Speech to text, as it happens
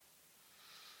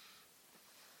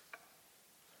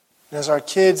As our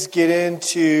kids get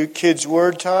into Kids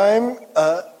Word Time,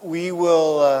 we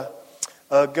will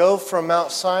go from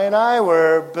Mount Sinai,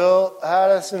 where Bill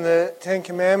had us in the Ten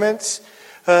Commandments,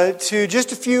 to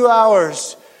just a few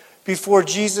hours before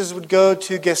Jesus would go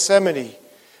to Gethsemane.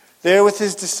 There with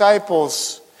his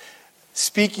disciples,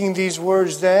 speaking these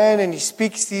words then, and he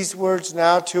speaks these words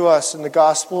now to us in the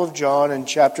Gospel of John in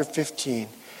chapter 15.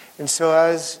 And so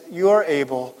as you are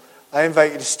able, I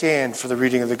invite you to stand for the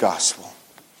reading of the Gospel.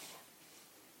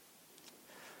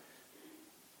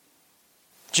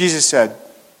 Jesus said,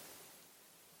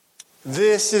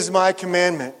 "This is my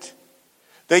commandment,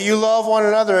 that you love one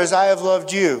another as I have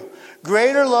loved you.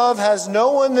 Greater love has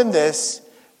no one than this,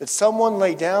 that someone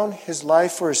lay down his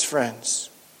life for his friends.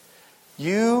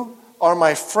 You are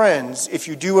my friends if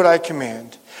you do what I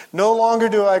command. No longer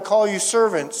do I call you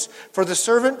servants, for the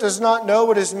servant does not know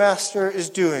what his master is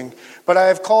doing, but I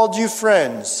have called you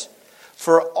friends.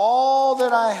 For all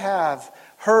that I have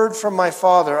heard from my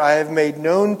Father I have made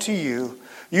known to you.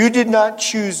 You did not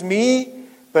choose me,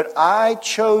 but I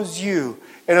chose you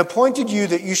and appointed you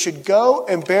that you should go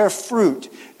and bear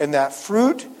fruit, and that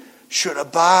fruit should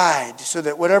abide, so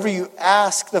that whatever you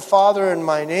ask the Father in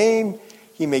my name,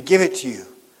 he may give it to you.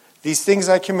 These things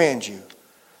I command you,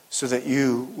 so that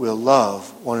you will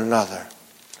love one another."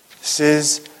 This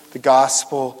is the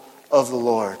gospel of the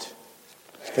Lord.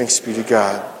 Thanks be to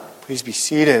God. Please be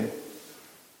seated.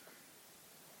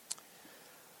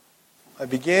 I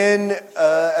begin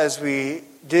as we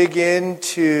dig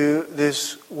into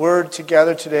this word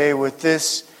together today with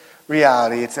this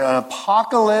reality. It's an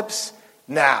apocalypse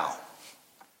now.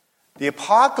 The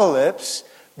apocalypse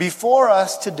before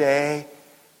us today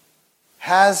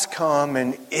has come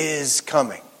and is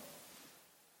coming.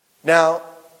 Now,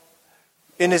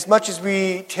 inasmuch as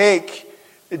we take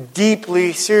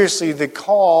deeply seriously the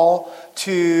call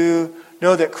to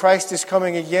know that Christ is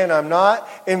coming again, I'm not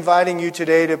inviting you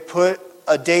today to put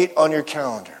a date on your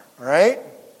calendar, all right?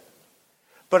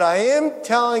 But I am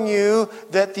telling you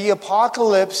that the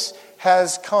apocalypse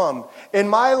has come. In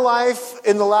my life,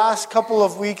 in the last couple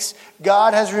of weeks,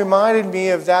 God has reminded me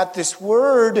of that. This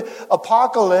word,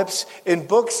 apocalypse, in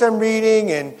books I'm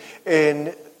reading and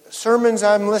in sermons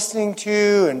I'm listening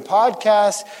to and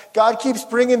podcasts, God keeps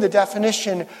bringing the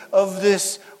definition of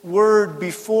this word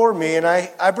before me. And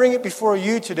I bring it before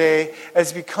you today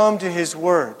as we come to his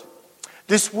word.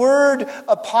 This word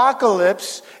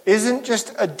apocalypse isn't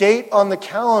just a date on the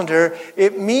calendar.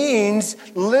 It means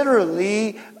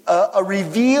literally a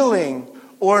revealing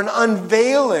or an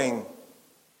unveiling.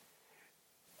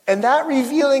 And that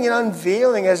revealing and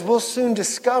unveiling, as we'll soon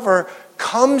discover,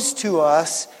 comes to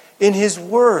us in his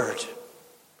word.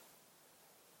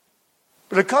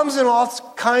 But it comes in all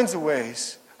kinds of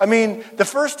ways. I mean, the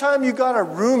first time you got a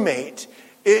roommate,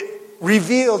 it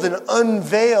revealed and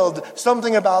unveiled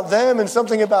something about them and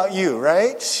something about you,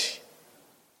 right?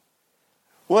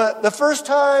 Well, the first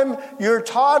time your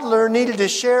toddler needed to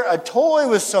share a toy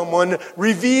with someone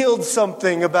revealed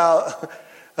something about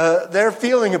their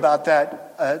feeling about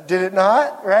that. Did it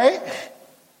not, right?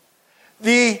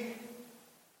 The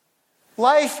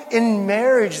life in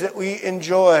marriage that we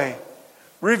enjoy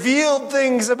revealed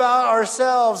things about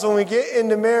ourselves when we get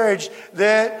into marriage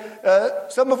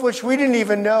that some of which we didn't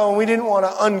even know and we didn't want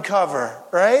to uncover,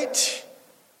 right?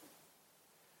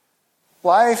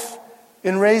 Life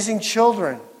in raising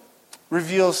children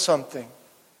reveals something.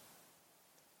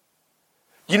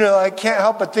 You know, I can't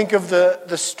help but think of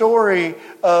the story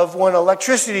of when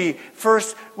electricity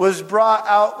first was brought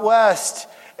out west.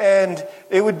 And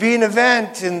it would be an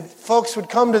event, and folks would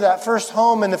come to that first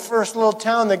home in the first little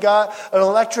town that got an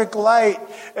electric light,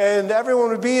 and everyone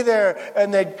would be there,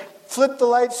 and they'd flip the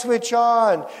light switch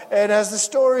on. And as the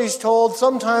story's told,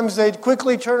 sometimes they'd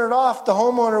quickly turn it off, the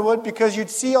homeowner would, because you'd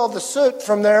see all the soot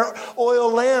from their oil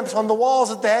lamps on the walls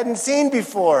that they hadn't seen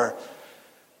before.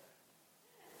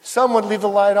 Some would leave the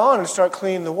light on and start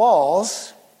cleaning the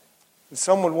walls. And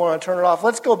some would want to turn it off.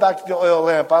 Let's go back to the oil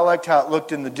lamp. I liked how it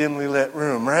looked in the dimly lit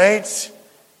room, right?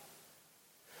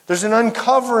 There's an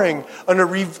uncovering, a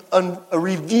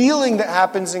revealing that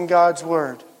happens in God's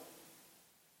word.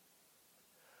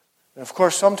 And of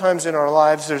course, sometimes in our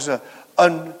lives, there's an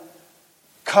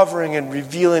uncovering and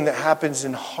revealing that happens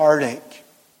in heartache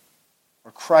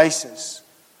or crisis.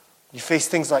 You face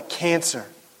things like cancer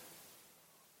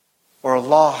or a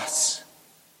loss.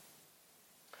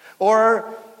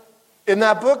 Or in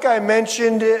that book I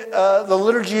mentioned, The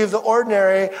Liturgy of the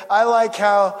Ordinary, I like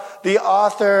how the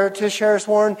author, Tish Harris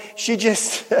Warren, she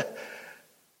just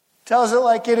tells it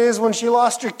like it is when she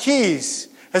lost her keys.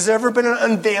 Has there ever been an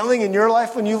unveiling in your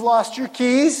life when you've lost your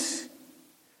keys?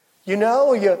 You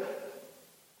know,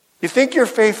 You think you're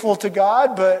faithful to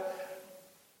God, but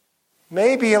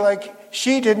maybe like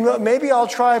she did, maybe I'll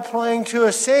try playing to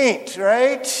a saint,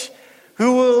 right?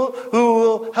 Who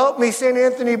will help me, St.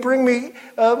 Anthony, bring me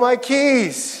my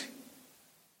keys.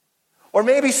 Or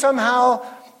maybe somehow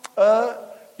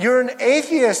you're an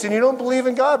atheist and you don't believe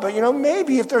in God, but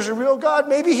maybe if there's a real God,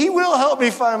 maybe he will help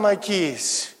me find my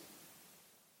keys.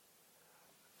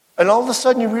 And all of a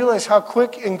sudden you realize how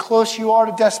quick and close you are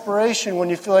to desperation when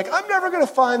you feel like, I'm never going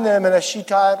to find them. And as she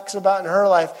talks about in her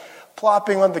life,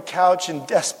 plopping on the couch in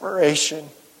desperation.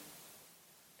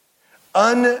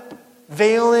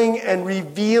 Unveiling and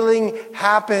revealing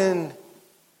happen.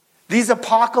 These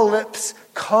apocalypses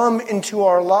come into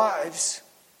our lives.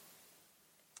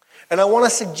 And I want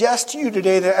to suggest to you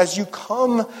today that as you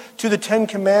come to the 10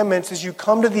 Commandments, as you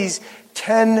come to these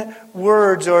 10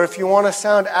 words, or if you want to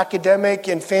sound academic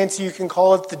and fancy, you can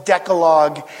call it the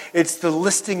Decalogue. It's the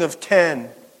listing of 10.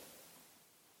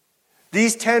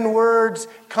 These 10 words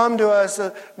come to us.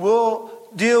 We'll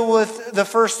deal with the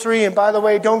first 3. And by the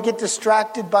way, don't get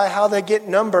distracted by how they get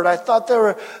numbered. I thought they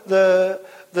were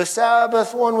the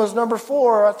Sabbath one was number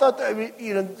 4. I thought that,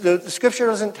 the scripture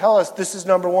doesn't tell us this is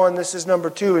number 1, this is number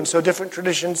 2. And so different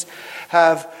traditions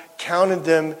have counted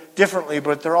them differently,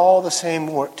 but they're all the same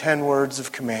 10 words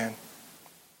of command.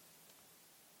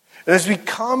 And as we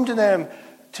come to them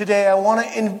today, I want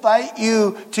to invite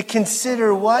you to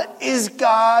consider, what is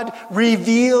God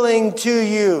revealing to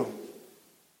you?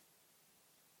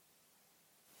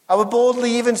 I would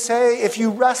boldly even say, if you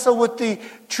wrestle with the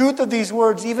truth of these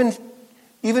words,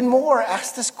 even more,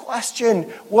 ask this question: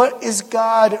 what is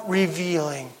God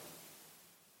revealing?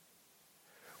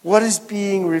 What is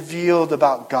being revealed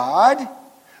about God?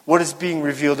 What is being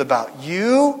revealed about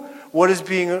you? What is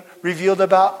being revealed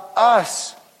about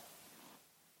us?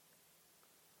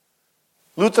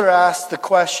 Luther asks the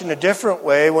question a different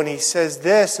way when he says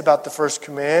this about the first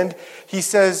command. He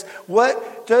says,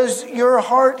 what does your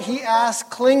heart, he asks,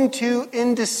 cling to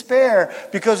in despair?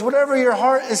 Because whatever your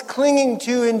heart is clinging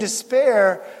to in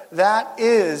despair, that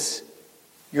is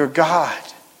your God.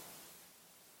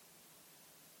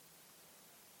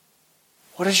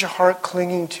 What is your heart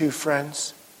clinging to,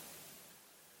 friends,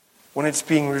 when it's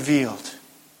being revealed?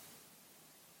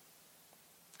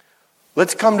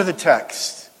 Let's come to the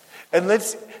text. And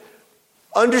let's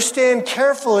understand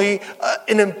carefully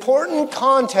an important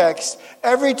context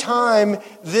every time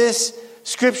this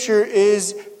scripture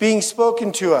is being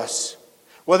spoken to us.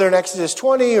 Whether in Exodus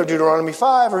 20 or Deuteronomy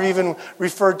 5 or even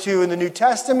referred to in the New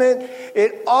Testament,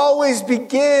 it always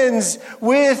begins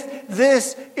with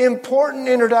this important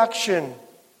introduction.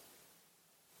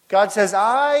 God says,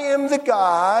 I am the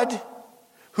God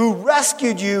who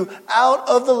rescued you out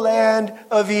of the land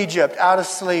of Egypt, out of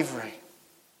slavery.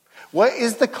 What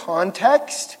is the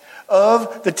context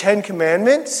of the 10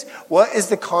 Commandments? What is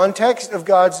the context of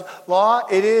God's law?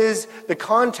 It is the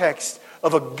context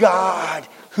of a God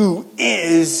who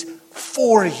is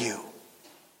for you.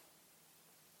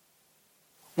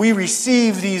 We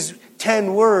receive these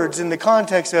 10 words in the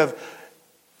context of,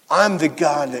 I'm the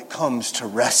God that comes to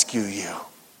rescue you.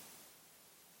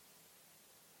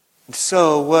 And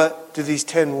so what do these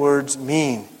 10 words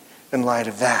mean in light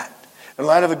of that? In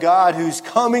light of a God who's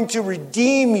coming to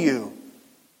redeem you,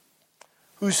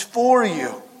 who's for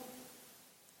you.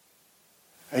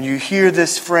 And you hear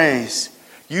this phrase,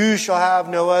 you shall have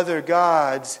no other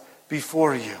gods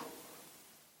before you.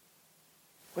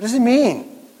 What does it mean?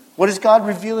 What is God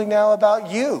revealing now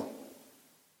about you?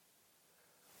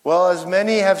 Well, as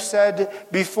many have said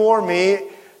before me,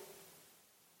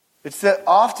 it's that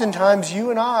oftentimes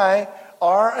you and I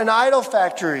are an idol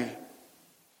factory.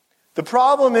 The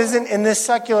problem isn't in this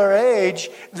secular age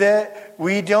that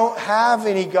we don't have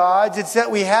any gods, it's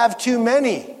that we have too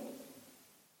many.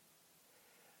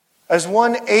 As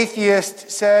one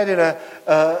atheist said in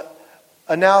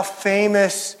a now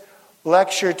famous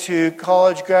lecture to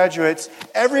college graduates,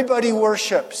 everybody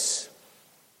worships.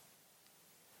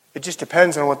 It just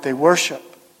depends on what they worship.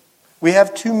 We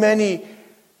have too many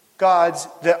gods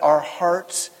that our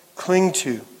hearts cling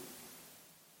to.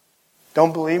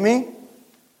 Don't believe me?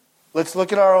 Let's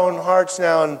look at our own hearts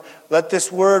now and let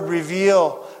this word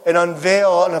reveal and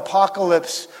unveil an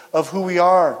apocalypse of who we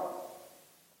are.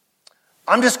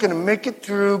 I'm just going to make it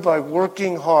through by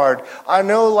working hard. I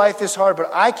know life is hard, but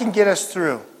I can get us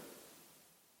through.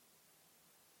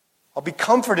 I'll be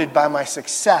comforted by my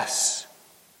success.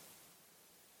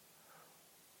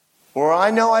 Or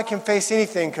I know I can face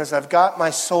anything because I've got my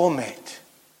soulmate.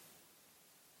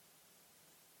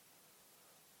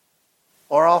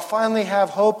 Or I'll finally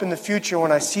have hope in the future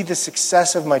when I see the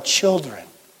success of my children.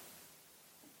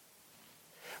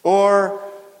 Or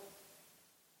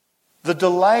the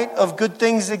delight of good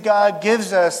things that God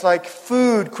gives us, like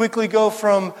food, quickly go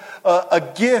from a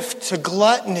gift to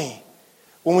gluttony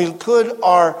when we put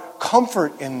our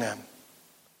comfort in them.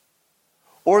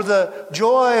 Or the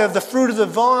joy of the fruit of the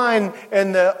vine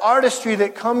and the artistry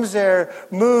that comes there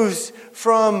moves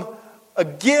from a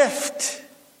gift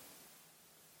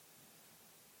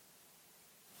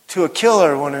to a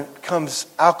killer when it comes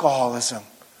alcoholism,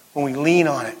 when we lean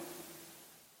on it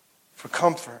for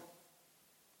comfort.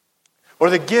 Or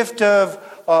the gift of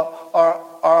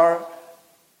our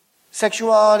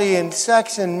sexuality and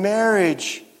sex and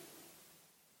marriage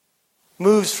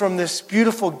moves from this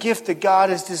beautiful gift that God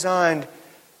has designed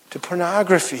to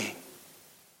pornography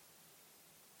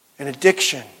and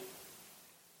addiction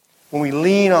when we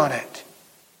lean on it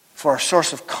for our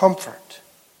source of comfort.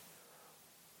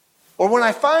 Or when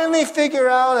I finally figure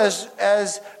out,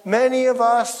 as many of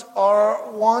us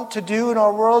want to do in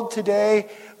our world today,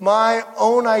 my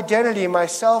own identity, my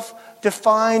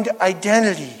self-defined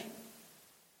identity,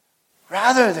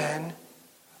 rather than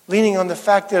leaning on the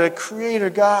fact that a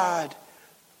creator God,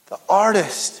 the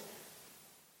artist,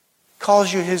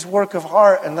 calls you his work of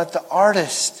art, and let the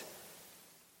artist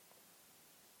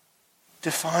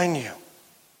define you.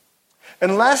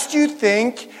 Unless you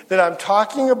think that I'm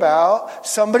talking about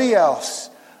somebody else,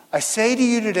 I say to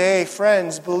you today,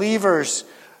 friends, believers,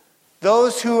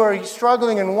 those who are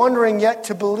struggling and wondering yet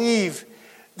to believe,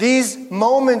 these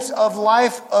moments of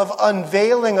life of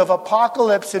unveiling, of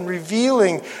apocalypse and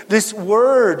revealing this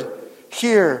word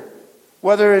here,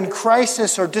 whether in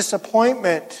crisis or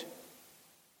disappointment,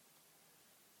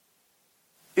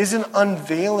 is an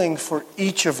unveiling for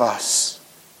each of us.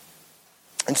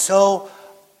 And so,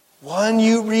 when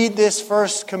you read this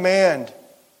first command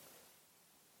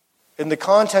in the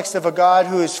context of a God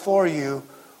who is for you,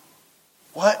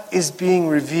 what is being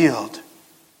revealed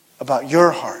about your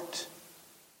heart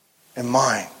and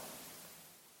mine?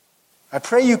 I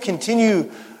pray you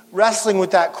continue wrestling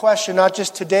with that question, not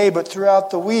just today, but throughout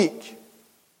the week.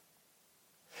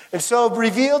 And so,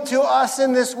 revealed to us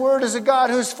in this word is a God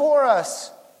who's for us.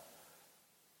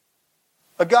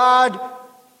 A God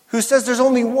who says there's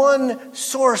only one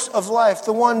source of life,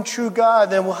 the one true God,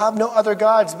 then we'll have no other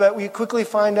gods. But we quickly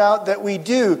find out that we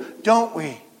do, don't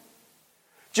we?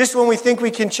 Just when we think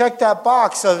we can check that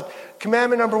box of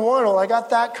commandment number 1, well, I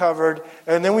got that covered.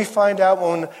 And then we find out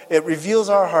when it reveals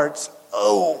our hearts,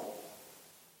 oh,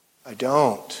 I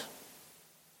don't.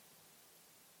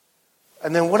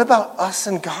 And then what about us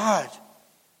and God?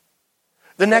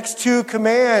 The next 2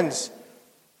 commands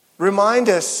remind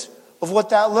us of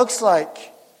what that looks like.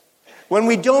 When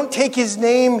we don't take his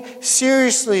name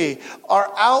seriously,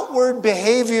 our outward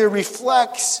behavior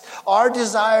reflects our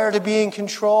desire to be in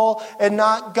control and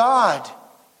not God.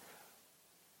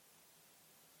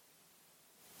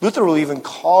 Luther will even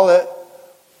call it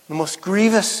the most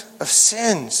grievous of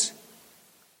sins.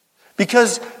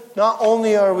 Because not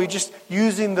only are we just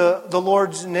using the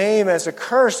Lord's name as a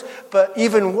curse, but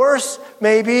even worse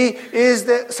maybe is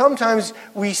that sometimes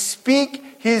we speak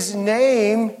his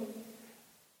name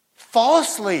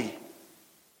falsely.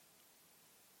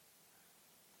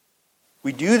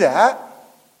 We do that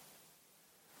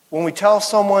when we tell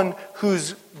someone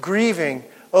who's grieving,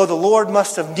 oh, the Lord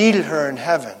must have needed her in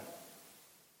heaven.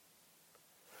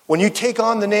 When you take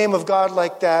on the name of God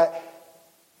like that,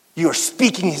 you are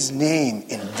speaking his name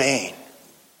in vain.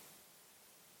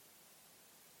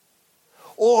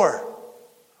 Or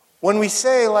when we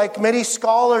say, like many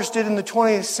scholars did in the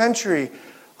 20th century,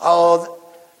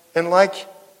 and like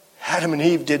Adam and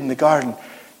Eve did in the garden,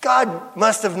 God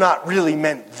must have not really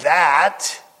meant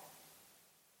that.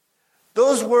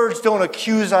 Those words don't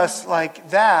accuse us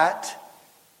like that.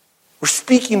 We're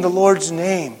speaking the Lord's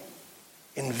name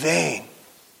in vain.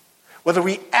 Whether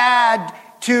we add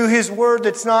to his word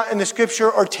that's not in the scripture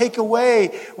or take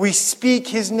away, we speak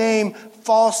his name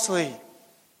falsely.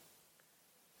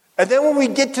 And then when we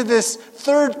get to this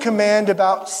 3rd command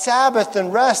about Sabbath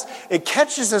and rest, it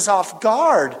catches us off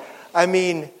guard. I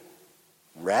mean,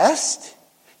 rest?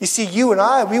 You see, you and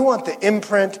I, we want the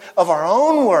imprint of our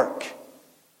own work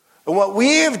and what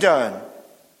we have done.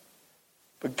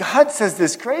 But God says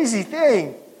this crazy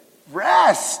thing,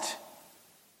 rest.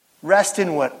 Rest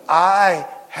in what I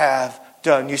have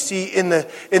done. You see, in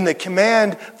the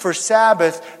command for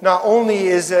Sabbath, not only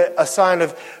is it a sign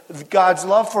of God's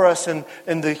love for us and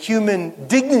the human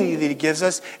dignity that he gives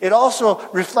us, it also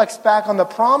reflects back on the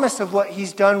promise of what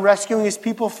he's done, rescuing his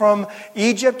people from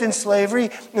Egypt and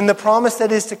slavery, and the promise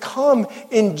that is to come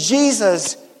in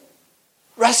Jesus,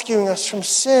 rescuing us from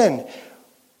sin.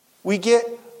 We get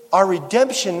our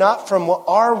redemption not from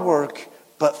our work,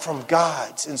 but from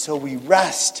God's. And so we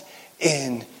rest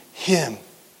in Him.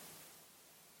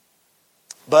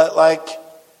 But like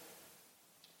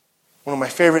one of my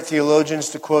favorite theologians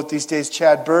to quote these days,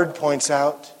 Chad Bird, points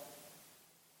out,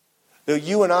 that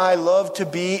you and I love to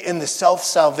be in the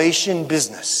self-salvation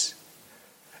business.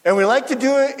 And we like to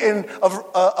do it in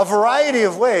a variety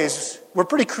of ways. We're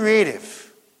pretty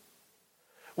creative.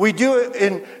 We do it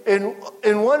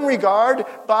in one regard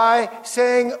by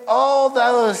saying, oh,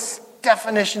 those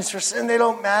definitions for sin, they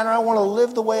don't matter. I want to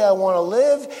live the way I want to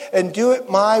live and do it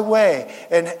my way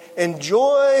and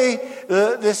enjoy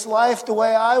this life the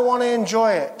way I want to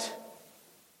enjoy it.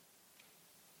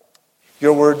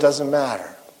 Your word doesn't matter.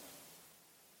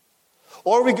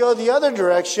 Or we go the other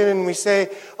direction and we say,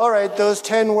 all right, those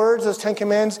 10 words, those 10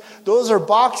 commands, those are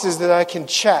boxes that I can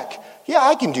check. Yeah,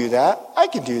 I can do that. I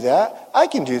can do that. I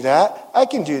can do that. I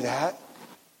can do that.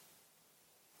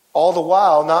 All the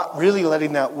while, not really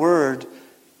letting that word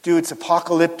do its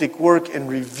apocalyptic work and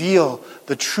reveal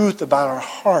the truth about our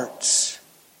hearts.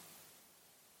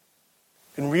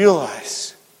 And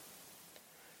realize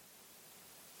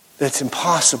that it's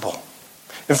impossible.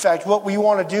 In fact, what we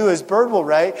want to do, as Bird will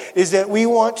write, is that we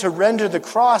want to render the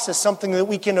cross as something that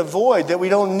we can avoid, that we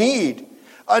don't need.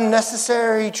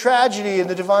 Unnecessary tragedy in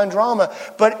the divine drama.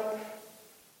 But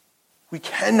we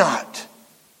cannot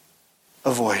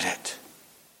avoid it.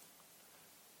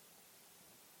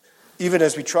 Even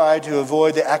as we try to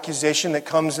avoid the accusation that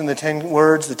comes in the 10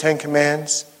 words, the 10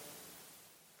 commands,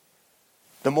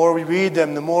 the more we read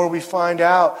them, the more we find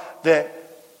out that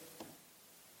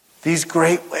these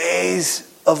great ways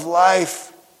of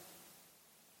life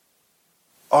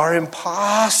are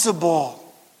impossible.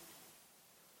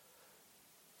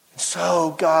 And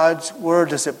so God's word,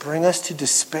 does it bring us to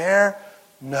despair?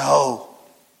 No.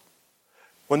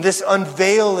 When this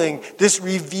unveiling, this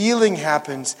revealing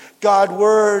happens,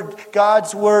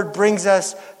 God's word brings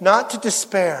us not to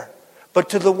despair, but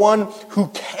to the one who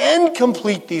can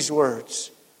complete these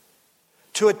words,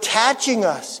 to attaching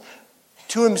us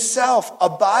to himself,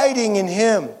 abiding in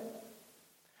him.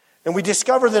 And we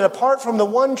discover that apart from the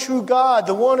one true God,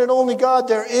 the one and only God,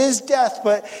 there is death,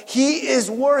 but he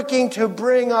is working to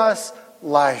bring us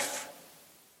life.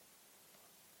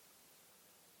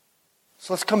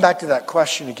 So let's come back to that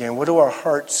question again. What do our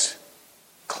hearts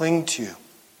cling to?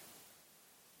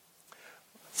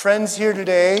 Friends here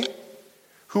today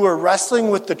who are wrestling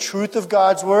with the truth of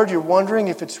God's word, you're wondering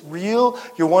if it's real,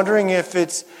 you're wondering if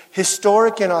it's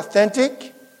historic and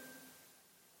authentic.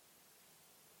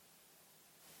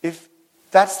 If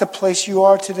that's the place you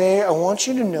are today, I want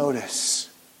you to notice.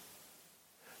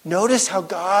 Notice how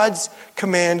God's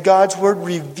command, God's word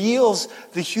reveals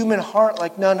the human heart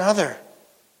like none other.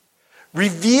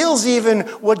 Reveals even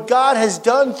what God has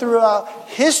done throughout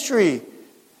history.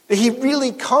 That he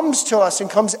really comes to us and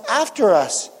comes after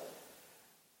us.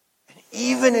 And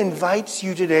even invites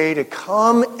you today to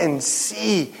come and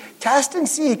see. Test and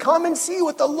see. Come and see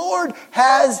what the Lord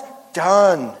has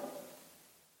done.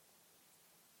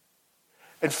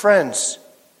 And friends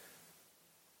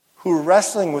who are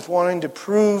wrestling with wanting to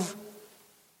prove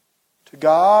to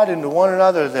God and to one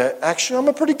another that actually I'm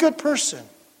a pretty good person.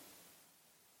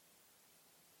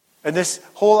 And this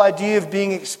whole idea of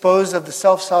being exposed of the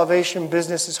self-salvation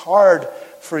business is hard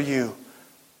for you.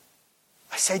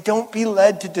 I say don't be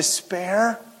led to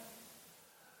despair.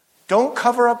 Don't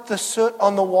cover up the soot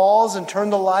on the walls and turn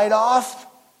the light off.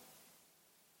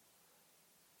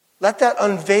 Let that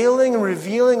unveiling and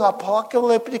revealing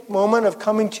apocalyptic moment of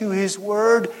coming to his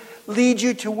word lead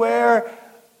you to where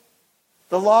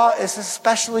the law is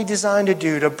especially designed to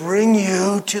do, to bring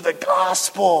you to the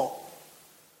gospel.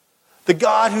 The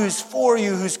God who's for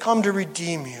you, who's come to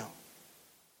redeem you.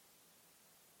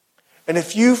 And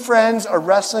if you, friends, are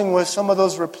wrestling with some of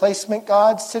those replacement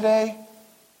gods today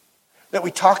that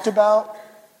we talked about,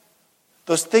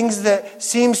 those things that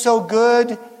seem so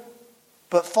good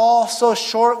but fall so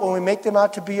short when we make them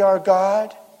out to be our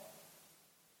God,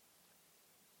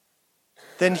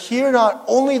 then hear not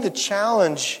only the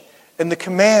challenge and the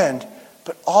command,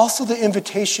 but also the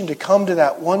invitation to come to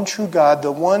that one true God,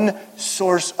 the one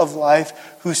source of life,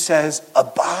 who says,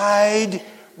 abide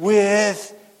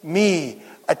with me.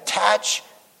 Attach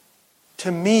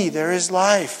to me. There is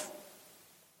life.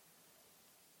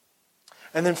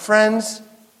 And then, friends,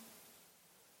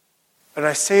 and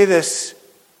I say this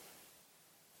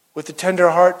with a tender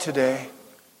heart today,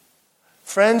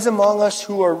 friends among us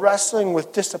who are wrestling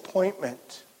with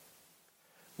disappointment,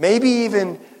 maybe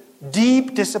even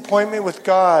deep disappointment with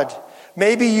God.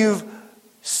 Maybe you've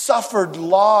suffered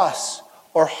loss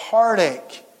or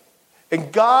heartache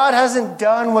And God hasn't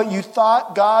done what you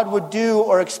thought God would do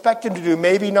or expected to do.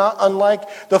 Maybe not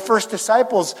unlike the first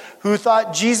disciples who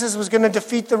thought Jesus was going to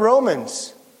defeat the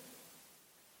Romans.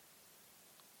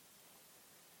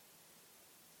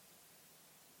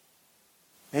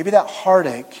 Maybe that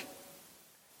heartache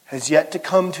has yet to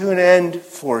come to an end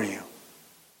for you.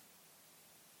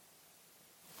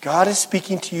 God is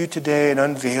speaking to you today and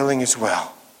unveiling as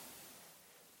well.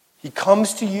 He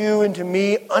comes to you and to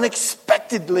me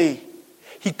unexpectedly.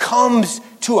 He comes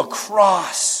to a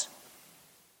cross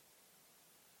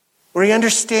where he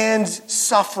understands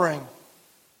suffering.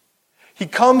 He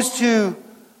comes to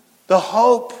the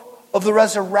hope of the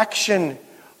resurrection,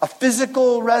 a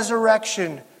physical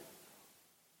resurrection,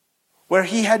 where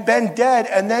he had been dead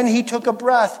and then he took a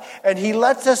breath, and he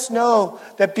lets us know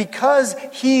that because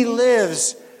he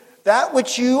lives, that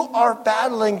which you are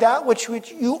battling, that which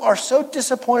you are so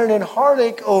disappointed and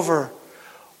heartache over,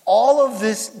 all of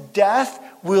this death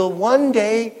will one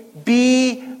day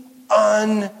be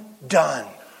undone.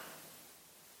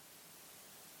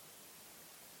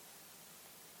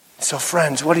 So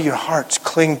friends, what do your hearts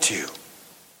cling to?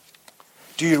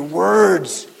 Do your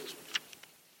words,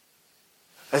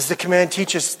 as the command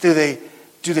teaches, do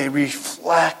they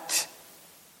reflect?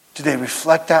 Do they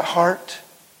reflect that heart?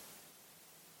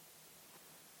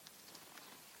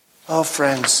 Oh,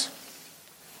 friends,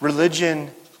 religion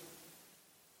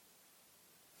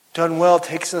done well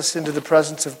takes us into the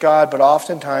presence of God, but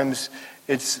oftentimes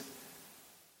it's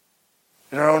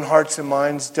in our own hearts and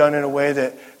minds done in a way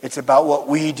that it's about what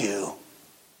we do.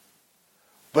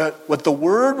 But what the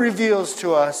Word reveals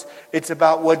to us, it's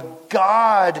about what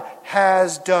God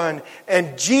has done.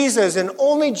 And Jesus, and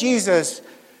only Jesus,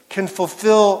 can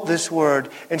fulfill this Word.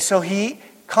 And so he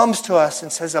comes to us and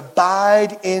says,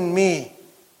 abide in me.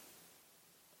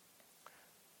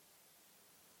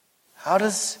 How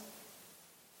does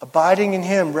abiding in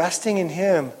him, resting in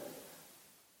him,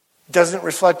 doesn't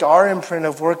reflect our imprint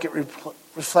of work, it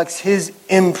reflects his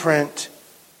imprint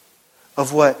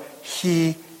of what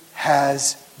he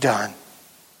has done.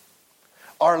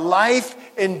 Our life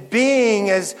and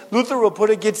being, as Luther will put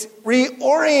it, gets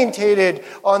reorientated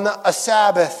on a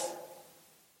Sabbath.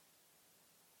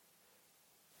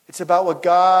 It's about what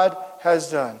God has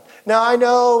done. Now, I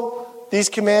know these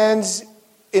commands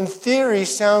in theory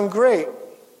sound great.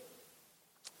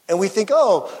 And we think,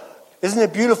 oh, isn't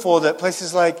it beautiful that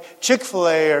places like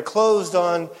Chick-fil-A are closed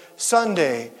on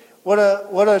Sunday? What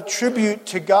a tribute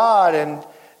to God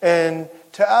and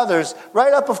to others.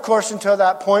 Right up, of course, until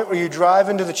that point where you drive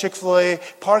into the Chick-fil-A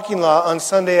parking lot on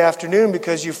Sunday afternoon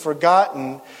because you've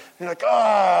forgotten. You're like,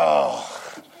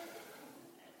 oh.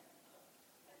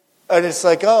 And it's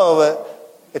like, oh,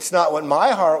 but it's not what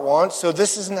my heart wants, so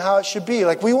this isn't how it should be.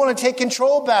 Like, we want to take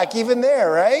control back even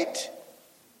there, right?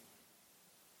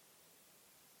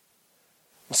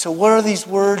 And so what are these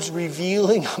words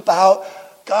revealing about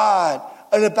God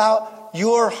and about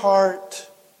your heart?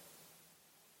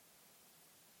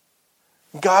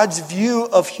 God's view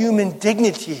of human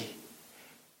dignity.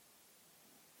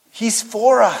 He's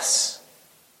for us.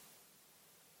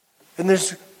 And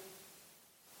this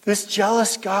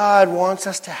jealous God wants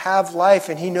us to have life,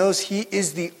 and he knows he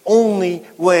is the only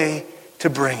way to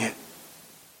bring it.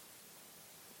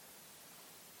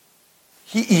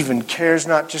 He even cares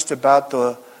not just about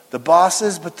the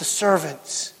bosses, but the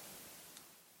servants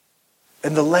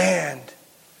and the land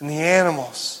and the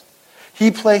animals. He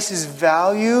places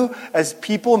value as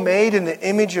people made in the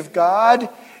image of God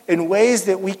in ways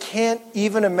that we can't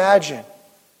even imagine.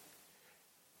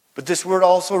 But this word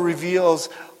also reveals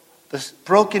the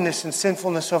brokenness and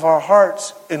sinfulness of our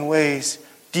hearts in ways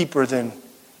deeper than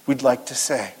we'd like to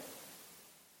say.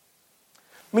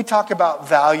 Let me talk about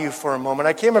value for a moment.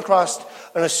 I came across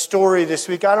a story this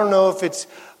week. I don't know if it's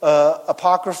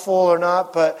apocryphal or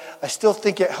not, but I still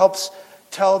think it helps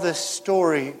tell this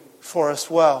story for us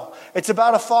well. It's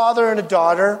about a father and a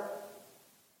daughter.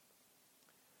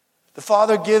 The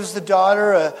father gives the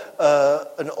daughter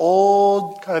an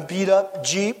old, kind of beat-up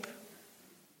Jeep.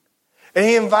 And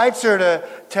he invites her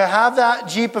to have that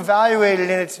Jeep evaluated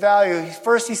in its value.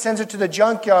 First, he sends her to the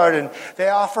junkyard, and they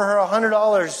offer her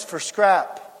 $100 for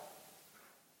scrap.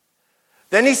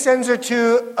 Then he sends her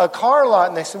to a car lot,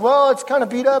 and they say, well, it's kind of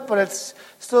beat up, but it's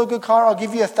still a good car. I'll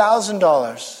give you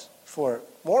 $1,000 for it.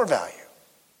 More value.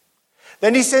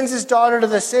 Then he sends his daughter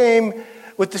with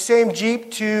the same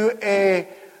Jeep to a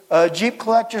Jeep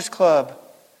Collectors Club.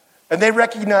 And they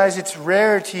recognize its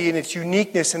rarity and its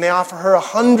uniqueness, and they offer her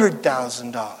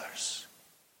 $100,000.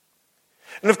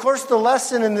 And of course, the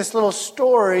lesson in this little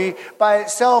story by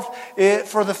itself,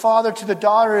 for the father to the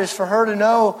daughter, is for her to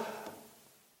know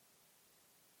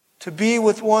to be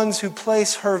with ones who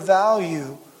place her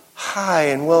value high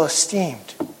and well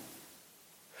esteemed.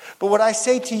 But what I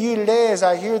say to you today as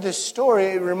I hear this story,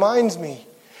 it reminds me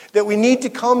that we need to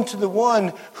come to the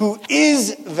one who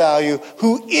is value,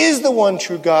 who is the one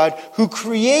true God, who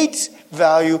creates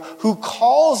value, who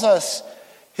calls us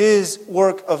his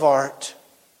work of art.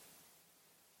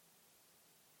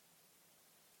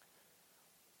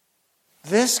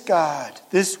 This God,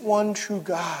 this one true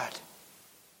God,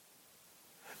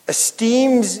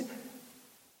 esteems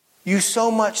you so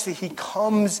much that he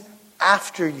comes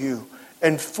after you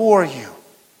and for you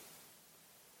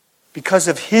because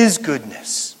of his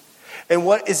goodness. And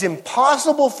what is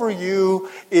impossible for you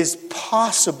is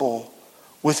possible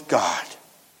with God.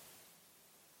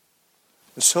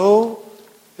 And so,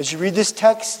 as you read this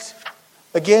text,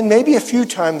 again, maybe a few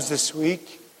times this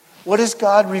week, what is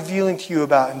God revealing to you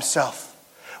about himself?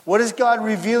 What is God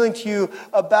revealing to you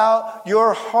about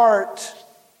your heart?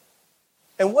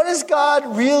 And what is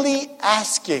God really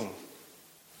asking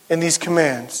in these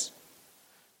commands?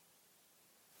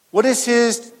 What is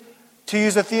his, to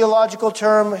use a theological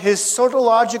term, his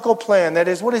soteriological plan? That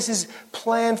is, what is his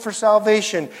plan for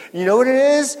salvation? You know what it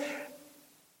is?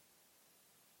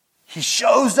 He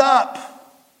shows up.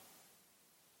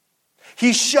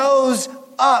 He shows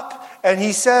up and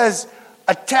he says,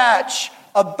 attach,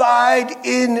 abide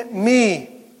in me.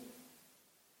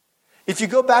 If you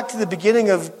go back to the beginning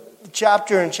of the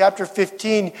chapter, in chapter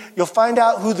 15, you'll find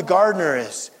out who the gardener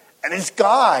is. And it's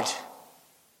God.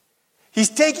 He's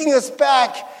taking us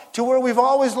back to where we've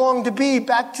always longed to be,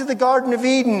 back to the Garden of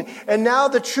Eden. And now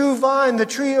the true vine, the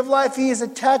tree of life, he is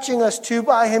attaching us to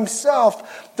by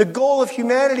himself. The goal of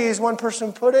humanity, as one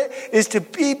person put it, is to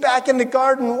be back in the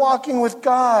garden walking with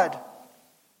God.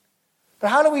 But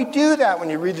how do we do that? When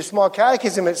you read the small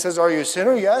catechism, it says, are you a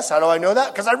sinner? Yes. How do I know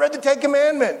that? Because I read the Ten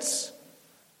Commandments.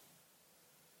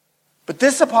 But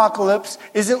this apocalypse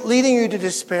isn't leading you to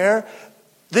despair.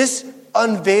 This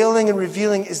unveiling and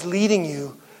revealing is leading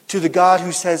you to the God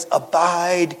who says,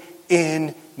 abide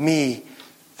in me.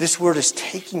 This word is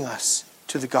taking us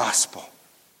to the gospel.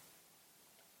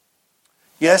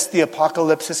 Yes, the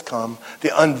apocalypse has come.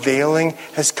 The unveiling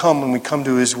has come when we come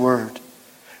to his word.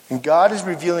 And God is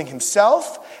revealing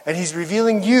himself, and he's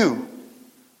revealing you.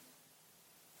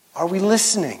 Are we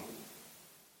listening?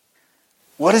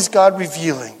 What is God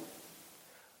revealing?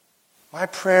 My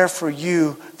prayer for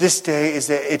you this day is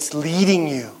that it's leading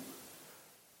you,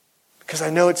 because I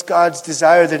know it's God's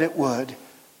desire that it would,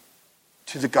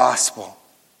 to the gospel.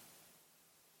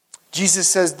 Jesus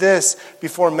says this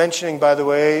before mentioning, by the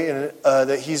way,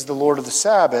 that he's the Lord of the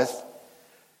Sabbath.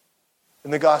 In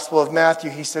the Gospel of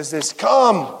Matthew, he says this,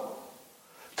 come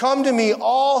to me,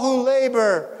 all who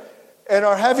labor and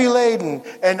are heavy laden,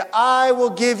 and I will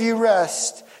give you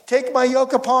rest. Take my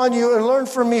yoke upon you and learn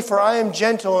from me, for I am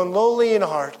gentle and lowly in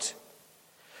heart.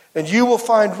 And you will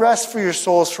find rest for your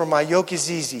souls, for my yoke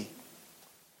is easy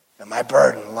and my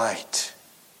burden light.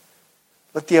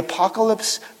 Let the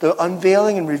apocalypse, the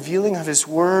unveiling and revealing of his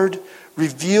word,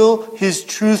 reveal his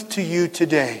truth to you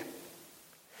today.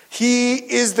 He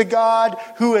is the God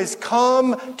who has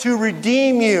come to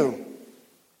redeem you.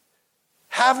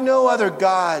 Have no other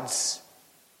gods.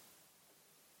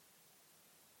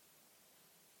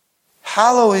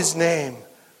 Hallow his name.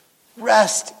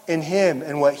 Rest in him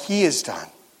and what he has done.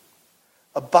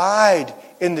 Abide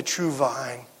in the true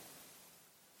vine.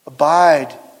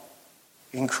 Abide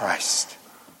in Christ.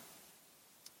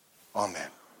 Amen.